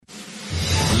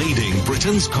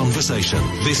Britain's conversation.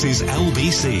 This is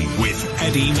LBC with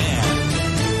Eddie Mair.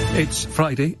 It's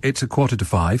Friday, it's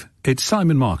 4:45. It's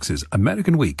Simon Marks's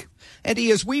American Week.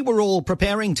 Eddie, as we were all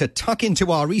preparing to tuck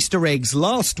into our Easter eggs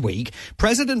last week,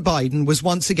 President Biden was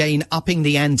once again upping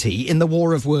the ante in the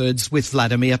war of words with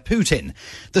Vladimir Putin.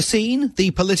 The scene,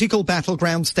 the political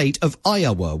battleground state of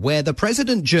Iowa, where the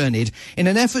president journeyed in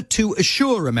an effort to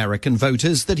assure American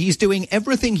voters that he's doing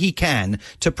everything he can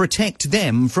to protect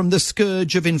them from the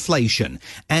scourge of inflation,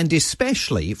 and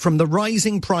especially from the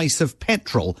rising price of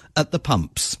petrol at the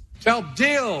pumps. To help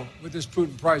deal with this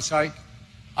Putin price hike,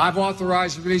 I've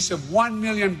authorized the release of 1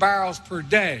 million barrels per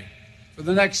day for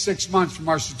the next 6 months from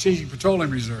our Strategic Petroleum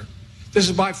Reserve. This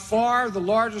is by far the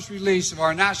largest release of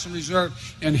our national reserve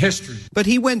in history. But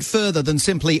he went further than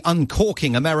simply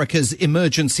uncorking America's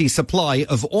emergency supply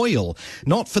of oil.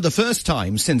 Not for the first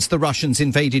time since the Russians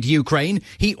invaded Ukraine,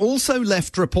 he also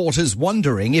left reporters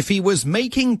wondering if he was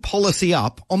making policy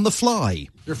up on the fly.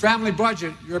 Your family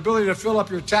budget, your ability to fill up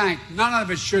your tank, none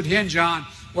of it should hinge on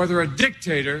whether a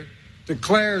dictator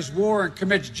declares war and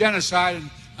commits genocide in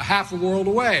half a world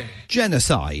away.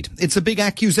 Genocide. It's a big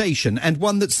accusation, and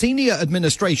one that senior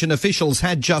administration officials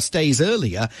had just days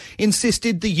earlier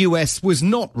insisted the US was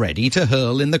not ready to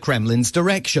hurl in the Kremlin's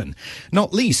direction.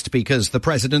 Not least because the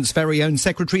president's very own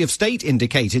Secretary of State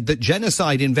indicated that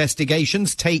genocide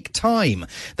investigations take time.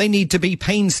 They need to be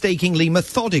painstakingly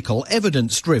methodical,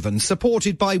 evidence-driven,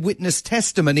 supported by witness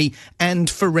testimony and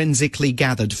forensically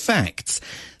gathered facts.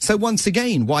 So once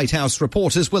again, White House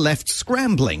reporters were left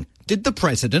scrambling. Did the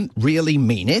president really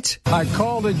mean it? I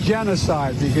called it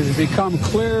genocide because it's become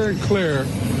clearer and clearer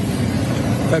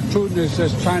that Putin is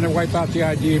just trying to wipe out the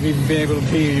idea of even being able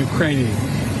to be a Ukrainian.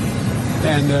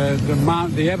 And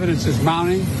the evidence is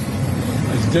mounting.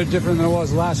 It's different than it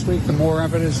was last week. The more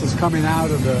evidence is coming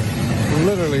out of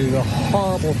literally the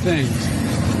horrible things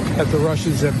that the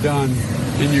Russians have done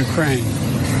in Ukraine.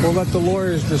 We'll let the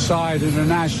lawyers decide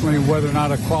internationally whether or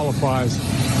not it qualifies,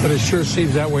 but it sure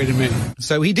seems that way to me.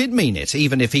 So he did mean it,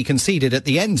 even if he conceded at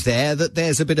the end there that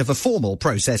there's a bit of a formal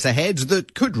process ahead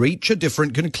that could reach a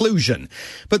different conclusion.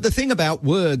 But the thing about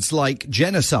words like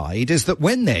genocide is that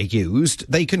when they're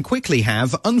used, they can quickly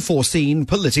have unforeseen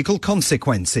political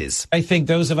consequences. I think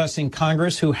those of us in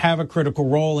Congress who have a critical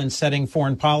role in setting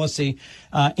foreign policy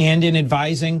and in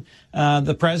advising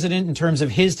the president in terms of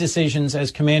his decisions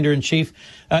as commander-in-chief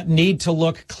need to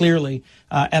look clearly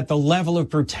at the level of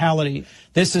brutality.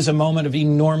 This is a moment of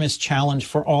enormous challenge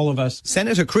for all of us.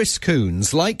 Senator Chris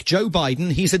Coons, like Joe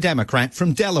Biden, he's a Democrat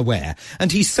from Delaware,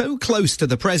 and he's so close to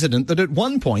the president that at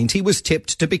one point he was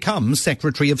tipped to become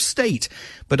Secretary of State.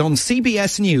 But on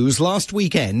CBS News last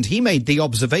weekend, he made the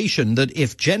observation that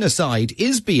if genocide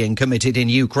is being committed in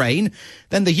Ukraine,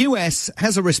 then the US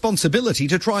has a responsibility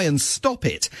to try and stop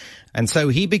it. And so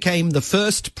he became the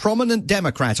first prominent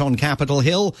Democrat on Capitol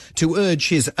Hill to urge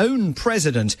his own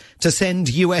president to send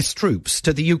US troops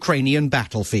to the Ukrainian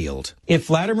battlefield. If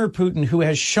Vladimir Putin, who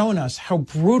has shown us how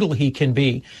brutal he can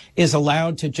be, is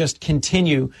allowed to just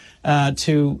continue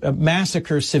to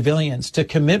massacre civilians, to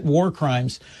commit war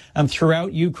crimes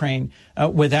throughout Ukraine,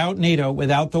 without NATO,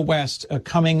 without the West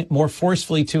coming more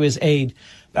forcefully to his aid,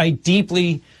 I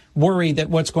deeply worry that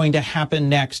what's going to happen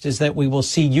next is that we will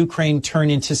see Ukraine turn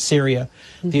into Syria.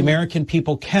 The American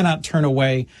people cannot turn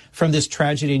away from this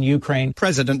tragedy in Ukraine.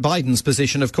 President Biden's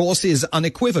position, of course, is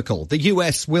unequivocal. The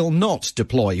US will not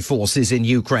deploy forces in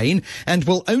Ukraine and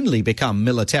will only become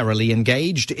militarily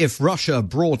engaged if Russia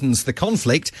broadens the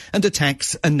conflict and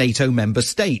attacks a NATO member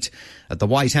state. At the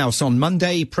White House on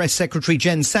Monday, Press Secretary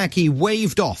Jen Psaki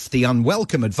waved off the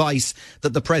unwelcome advice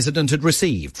that the president had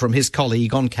received from his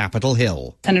colleague on Capitol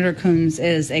Hill. Senator Coons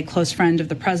is a close friend of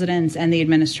the president and the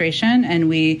administration, and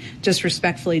we just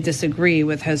respectfully disagree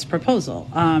with his proposal.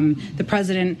 The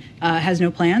president has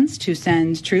no plans to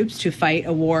send troops to fight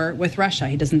a war with Russia.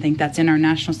 He doesn't think that's in our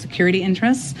national security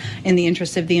interests, in the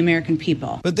interests of the American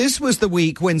people. But this was the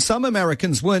week when some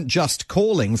Americans weren't just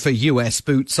calling for US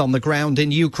boots on the ground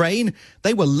in Ukraine.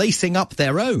 They were lacing up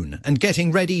their own and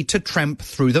getting ready to tramp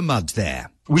through the mud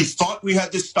there. We thought we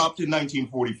had this stopped in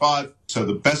 1945, so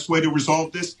the best way to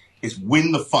resolve this is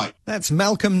win the fight. That's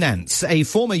Malcolm Nance, a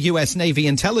former US Navy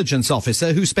intelligence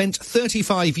officer who spent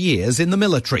 35 years in the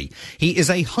military. He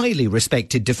is a highly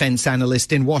respected defense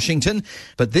analyst in Washington,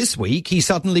 but this week he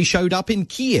suddenly showed up in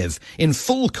Kiev in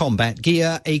full combat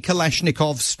gear, a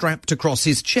Kalashnikov strapped across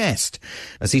his chest.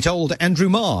 As he told Andrew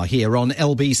Marr here on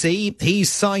LBC,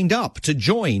 he's signed up to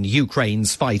join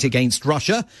Ukraine's fight against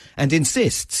Russia and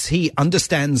insists he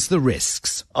understands the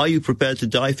risks. Are you prepared to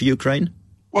die for Ukraine?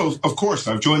 Well, of course,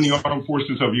 I've joined the armed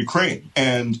forces of Ukraine.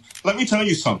 And let me tell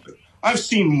you something. I've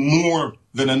seen more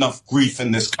than enough grief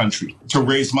in this country to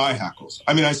raise my hackles.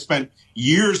 I mean, I spent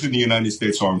years in the United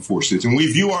States Armed Forces, and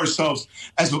we view ourselves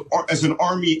as an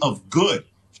army of good.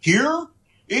 Here,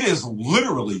 it is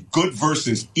literally good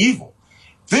versus evil.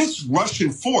 This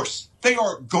Russian force, they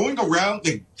are going around,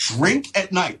 they drink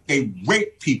at night, they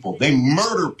rape people, they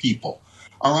murder people.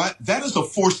 All right? That is a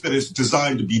force that is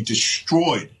designed to be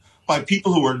destroyed by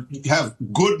people who have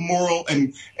good moral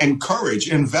and courage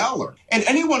and valor. And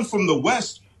anyone from the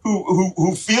West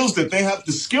who feels that they have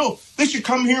the skill, they should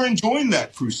come here and join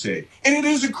that crusade. And it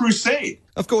is a crusade.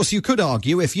 Of course, you could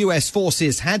argue if US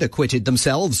forces had acquitted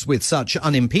themselves with such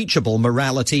unimpeachable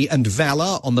morality and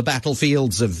valor on the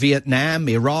battlefields of Vietnam,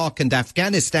 Iraq and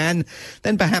Afghanistan,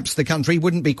 then perhaps the country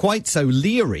wouldn't be quite so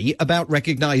leery about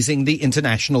recognizing the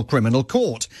International Criminal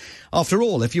Court. After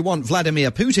all, if you want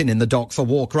Vladimir Putin in the dock for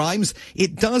war crimes,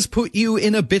 it does put you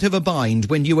in a bit of a bind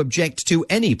when you object to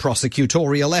any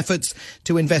prosecutorial efforts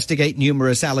to investigate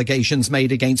numerous allegations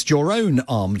made against your own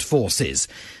armed forces.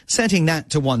 Setting that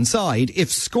to one side,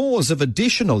 if scores of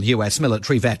additional US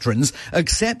military veterans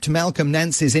accept Malcolm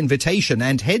Nance's invitation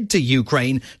and head to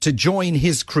Ukraine to join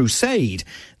his crusade,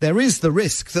 there is the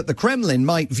risk that the Kremlin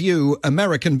might view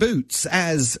American boots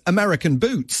as American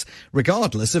boots,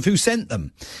 regardless of who sent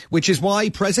them. Which is why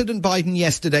President Biden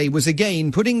yesterday was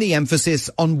again putting the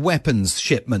emphasis on weapons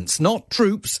shipments, not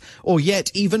troops or yet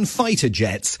even fighter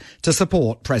jets, to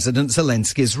support President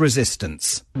Zelensky's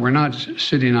resistance. We're not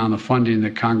sitting on the funding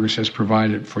that Congress has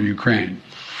provided for Ukraine.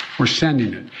 We're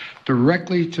sending it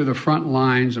directly to the front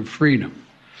lines of freedom,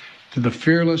 to the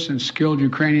fearless and skilled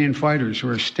Ukrainian fighters who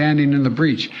are standing in the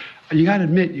breach. You got to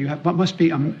admit, must be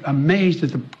amazed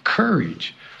at the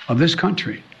courage of this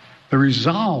country, the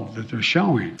resolve that they're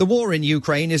showing. The war in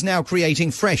Ukraine is now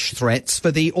creating fresh threats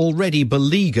for the already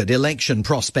beleaguered election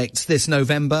prospects this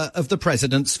November of the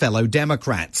president's fellow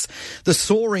Democrats. The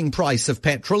soaring price of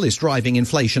petrol is driving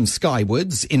inflation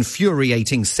skywards,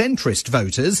 infuriating centrist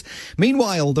voters.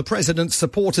 Meanwhile, the president's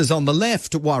supporters on the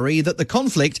left worry that the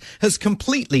conflict has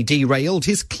completely derailed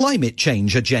his climate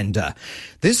change agenda.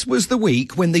 This was the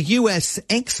week when the US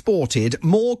exported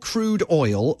more crude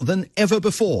oil than ever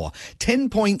before.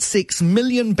 10.6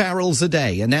 million barrels a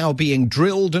day are now being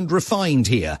drilled and refined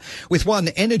here, with one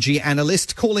energy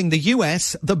analyst calling the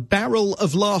US the barrel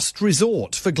of last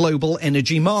resort for global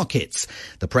energy markets.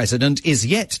 The president is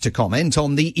yet to comment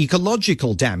on the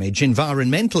ecological damage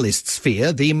environmentalists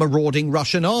fear the marauding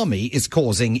Russian army is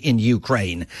causing in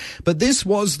Ukraine. But this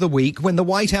was the week when the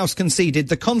White House conceded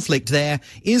the conflict there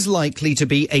is likely to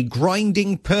be a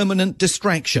grinding permanent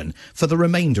distraction for the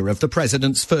remainder of the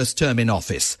president's first term in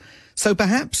office. So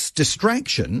perhaps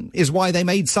distraction is why they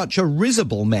made such a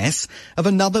risible mess of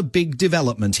another big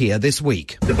development here this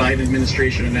week. The Biden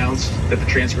administration announced that the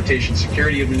Transportation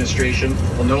Security Administration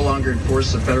will no longer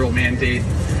enforce the federal mandate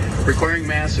requiring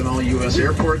masks in all U.S.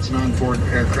 airports and on-board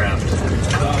aircraft.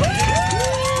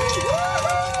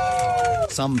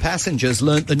 Some passengers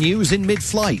learnt the news in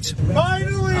mid-flight.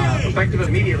 Effective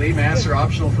immediately, masks are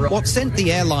optional for all. What sent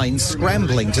the airlines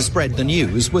scrambling to spread the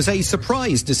news was a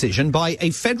surprise decision by a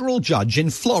federal judge in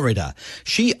Florida.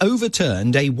 She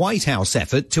overturned a White House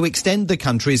effort to extend the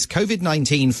country's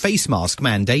COVID-19 face mask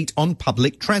mandate on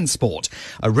public transport,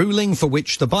 a ruling for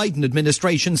which the Biden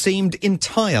administration seemed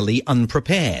entirely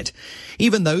unprepared.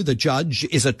 Even though the judge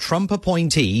is a Trump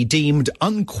appointee deemed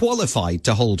unqualified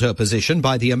to hold her position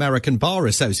by the American Bar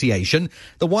Association,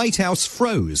 the White House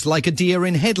froze like a deer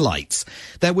in headlights.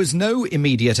 There was no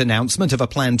immediate announcement of a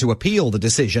plan to appeal the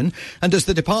decision, and as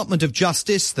the Department of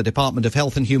Justice, the Department of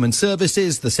Health and Human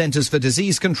Services, the Centers for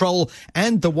Disease Control,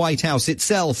 and the White House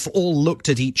itself all looked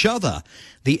at each other,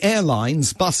 the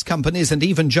airlines, bus companies, and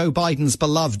even Joe Biden's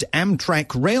beloved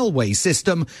Amtrak railway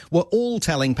system were all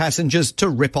telling passengers to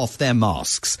rip off their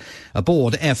masks.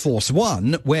 Aboard Air Force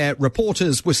One, where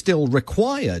reporters were still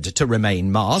required to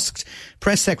remain masked,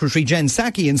 Press Secretary Jen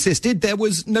Psaki insisted there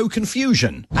was no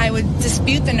confusion. I would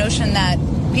dispute the notion that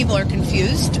people are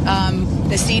confused.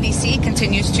 The CDC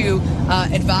continues to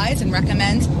advise and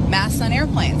recommend masks on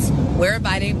airplanes. We're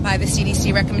abiding by the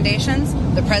CDC recommendations.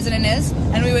 The president is,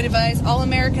 and we would advise all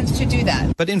Americans to do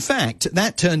that. But in fact,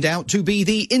 that turned out to be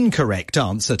the incorrect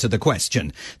answer to the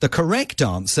question. The correct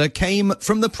answer came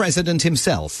from the president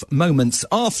himself, moments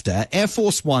after Air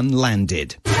Force One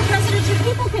landed. Mr. President, should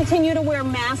people continue to wear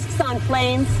masks on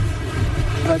planes?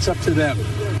 That's up to them.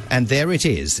 And there it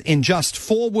is, in just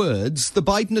 4 words, the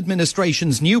Biden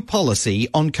administration's new policy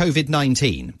on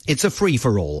COVID-19. It's a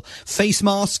free-for-all. Face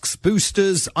masks,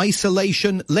 boosters,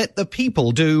 isolation, let the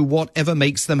people do whatever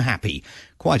makes them happy.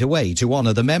 Quite a way to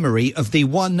honour the memory of the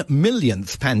 1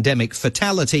 millionth pandemic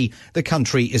fatality the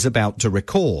country is about to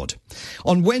record.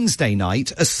 On Wednesday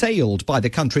night, assailed by the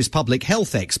country's public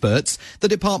health experts, the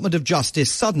Department of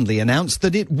Justice suddenly announced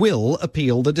that it will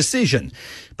appeal the decision.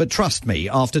 But trust me,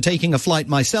 after taking a flight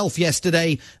myself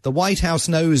yesterday, the White House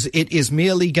knows it is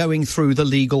merely going through the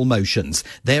legal motions.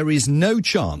 There is no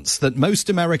chance that most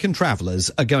American travellers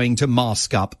are going to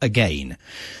mask up again.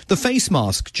 The face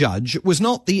mask judge was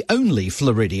not the only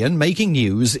Floridian making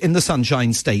news in the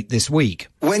Sunshine State this week.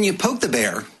 When you poke the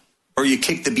bear or you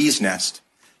kick the bee's nest,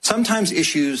 sometimes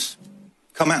issues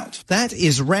come out. That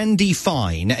is Randy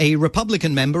Fine, a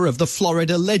Republican member of the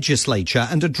Florida legislature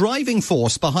and a driving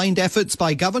force behind efforts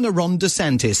by Governor Ron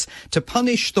DeSantis to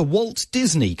punish the Walt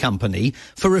Disney Company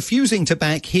for refusing to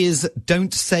back his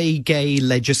Don't Say Gay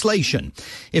legislation.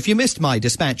 If you missed my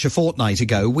dispatch a fortnight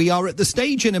ago, we are at the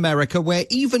stage in America where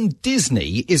even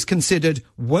Disney is considered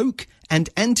woke and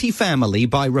anti-family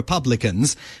by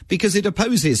Republicans because it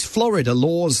opposes Florida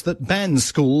laws that ban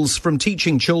schools from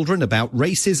teaching children about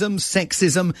racism,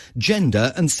 sexism,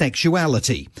 gender and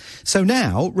sexuality. So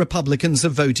now Republicans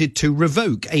have voted to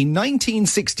revoke a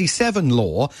 1967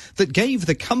 law that gave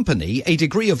the company a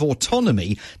degree of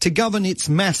autonomy to govern its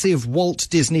massive Walt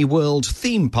Disney World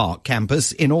theme park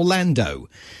campus in Orlando.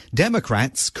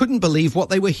 Democrats couldn't believe what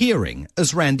they were hearing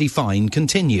as Randy Fine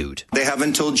continued. They have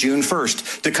until June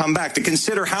 1st to come back to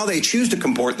consider how they choose to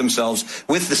comport themselves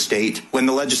with the state when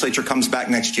the legislature comes back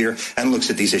next year and looks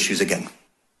at these issues again.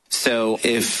 So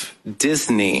if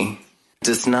Disney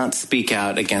does not speak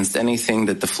out against anything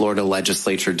that the Florida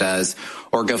legislature does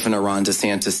or Governor Ron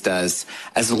DeSantis does,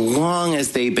 as long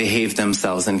as they behave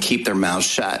themselves and keep their mouths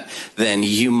shut, then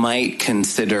you might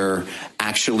consider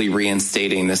actually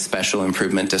reinstating this special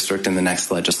improvement district in the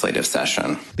next legislative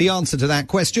session. The answer to that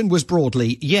question was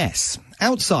broadly yes.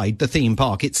 Outside the theme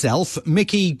park itself,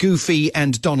 Mickey, Goofy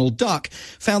and Donald Duck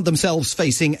found themselves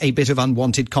facing a bit of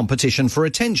unwanted competition for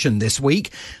attention this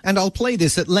week. And I'll play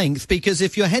this at length because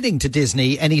if you're heading to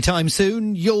Disney anytime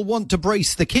soon, you'll want to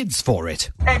brace the kids for it.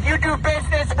 If you do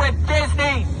business with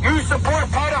Disney, you support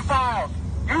pedophiles.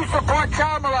 You support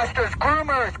child molesters,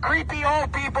 groomers, creepy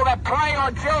old people that prey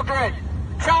on children,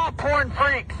 child porn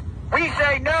freaks. We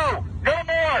say no, no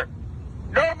more.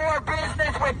 No more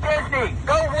business with Disney.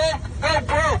 Go woke, go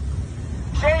broke.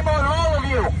 Shame on all of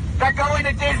you that go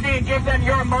into Disney and give them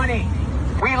your money.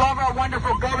 We love our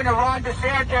wonderful Governor Ron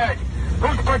DeSantis,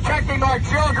 who's protecting our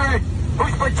children,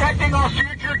 who's protecting our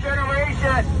future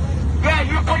generation. Yeah,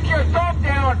 you put your thumb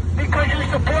down because you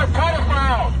support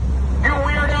pedophiles. You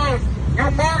weirdos. You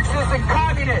Marxists and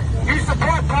communists. You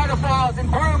support pedophiles and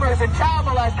groomers and child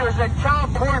molesters and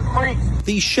child porn freaks.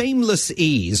 The shameless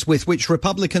ease with which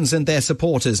Republicans and their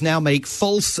supporters now make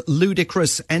false,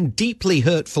 ludicrous and deeply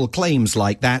hurtful claims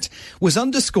like that was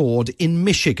underscored in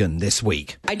Michigan this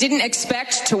week. I didn't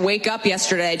expect to wake up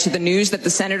yesterday to the news that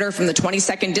the senator from the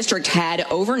 22nd district had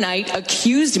overnight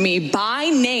accused me by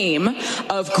name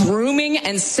of grooming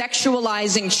and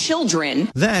sexualizing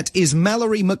children. That is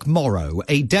Mallory McMorrow,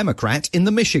 a Democrat in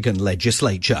the Michigan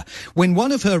legislature. When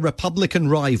one of her Republican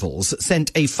rivals sent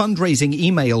a fundraising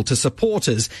email to supporters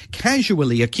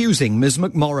casually accusing Ms.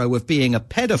 McMorrow of being a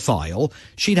pedophile,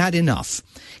 she'd had enough.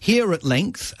 Here at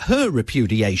length, her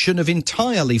repudiation of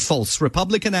entirely false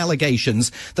Republican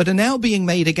allegations that are now being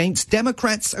made against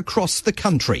Democrats across the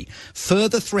country,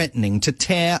 further threatening to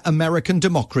tear American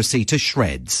democracy to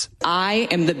shreds. I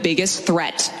am the biggest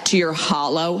threat to your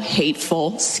hollow,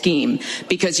 hateful scheme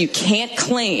because you can't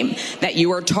claim that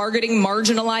you are targeting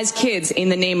marginalized kids in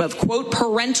the name of, quote,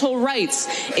 parental rights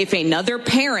if another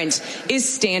parent is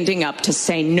standing up to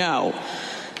say no.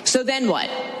 So then what?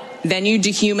 Then you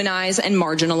dehumanize and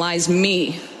marginalize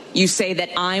me. You say that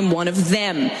I'm one of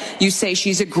them. You say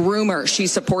she's a groomer. She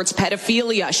supports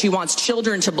pedophilia. She wants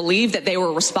children to believe that they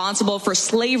were responsible for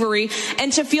slavery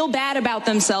and to feel bad about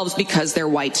themselves because they're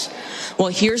white. Well,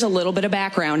 here's a little bit of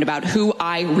background about who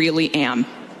I really am.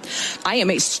 I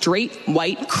am a straight,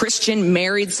 white, Christian,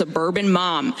 married, suburban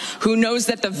mom who knows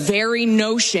that the very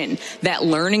notion that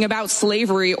learning about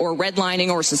slavery or redlining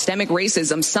or systemic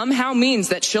racism somehow means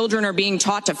that children are being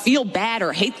taught to feel bad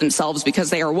or hate themselves because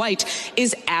they are white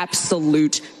is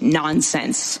absolute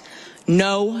nonsense.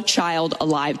 No child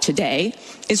alive today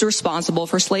is responsible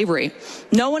for slavery.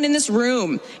 No one in this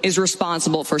room is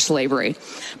responsible for slavery.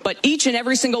 But each and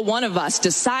every single one of us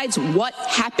decides what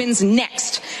happens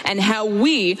next and how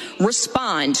we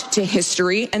respond to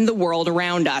history and the world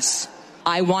around us.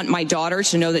 I want my daughter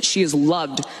to know that she is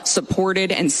loved,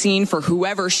 supported, and seen for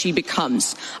whoever she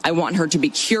becomes. I want her to be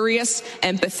curious,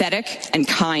 empathetic, and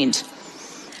kind.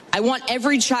 I want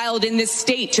every child in this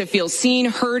state to feel seen,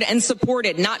 heard, and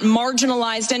supported, not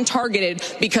marginalized and targeted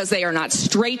because they are not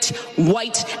straight,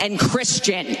 white, and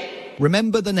Christian.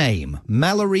 Remember the name,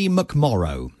 Mallory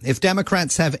McMorrow. If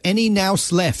Democrats have any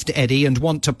nous left, Eddie, and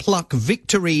want to pluck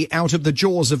victory out of the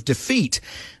jaws of defeat,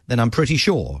 then I'm pretty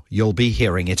sure you'll be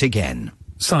hearing it again.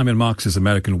 Simon Marks'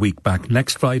 American Week back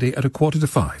next Friday at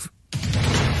 4:45.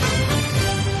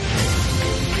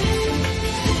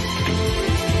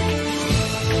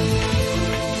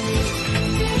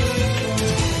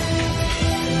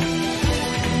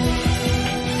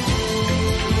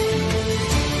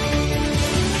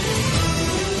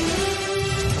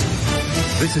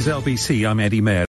 This is LBC. I'm Eddie Mair.